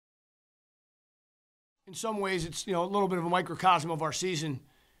In some ways, it's a little bit of a microcosm of our season.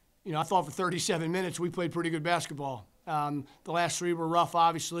 I thought for 37 minutes we played pretty good basketball. The last three were rough,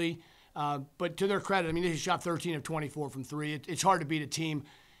 obviously, but to their credit, they shot 13 of 24 from three. It's hard to beat a team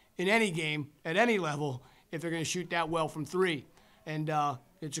in any game at any level if they're going to shoot that well from three. And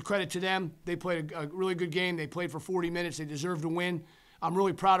it's a credit to them. They played a really good game. They played for 40 minutes. They deserve to win. I'm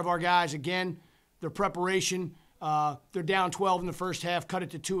really proud of our guys. Again, their preparation. They're down 12 in the first half, cut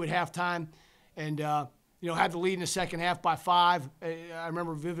it to 2 at halftime, and had the lead in the second half by 5. I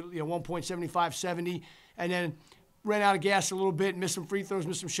remember vividly, 1.75-70, and then ran out of gas a little bit, missed some free throws,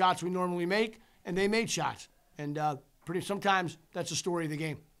 missed some shots we normally make, and they made shots. And sometimes that's the story of the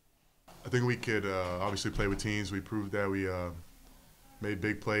game. I think we could obviously play with teams. We proved that we made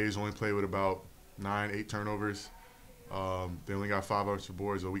big plays, only played with about 9-8 turnovers. They only got 5 extra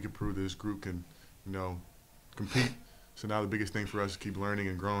boards, so we could prove that this group can, compete. So now the biggest thing for us is keep learning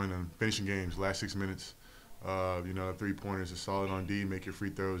and growing and finishing games. Last 6 minutes, three-pointers are solid on D, make your free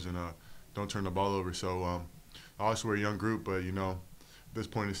throws, and don't turn the ball over. So obviously we're a young group, but, at this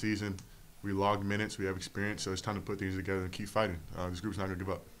point in the season, we logged minutes, we have experience, so it's time to put things together and keep fighting. This group's not going to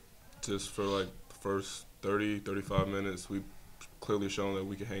give up. Just for the first 30, 35 minutes, we've clearly shown that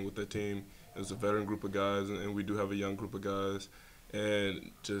we can hang with that team. It's a veteran group of guys, and we do have a young group of guys.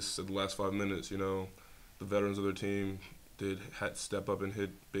 And just in the last 5 minutes, the veterans of their team had to step up and hit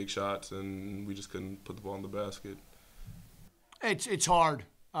big shots, and we just couldn't put the ball in the basket. It's hard.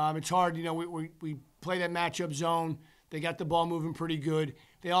 It's hard. We play that matchup zone. They got the ball moving pretty good.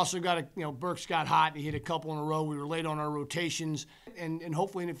 They also got Burks got hot, and he hit a couple in a row. We were late on our rotations. And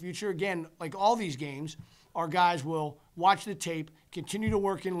hopefully in the future, again, like all these games, our guys will watch the tape, continue to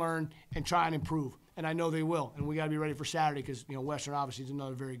work and learn, and try and improve. And I know they will. And we got to be ready for Saturday because, Western obviously is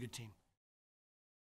another very good team.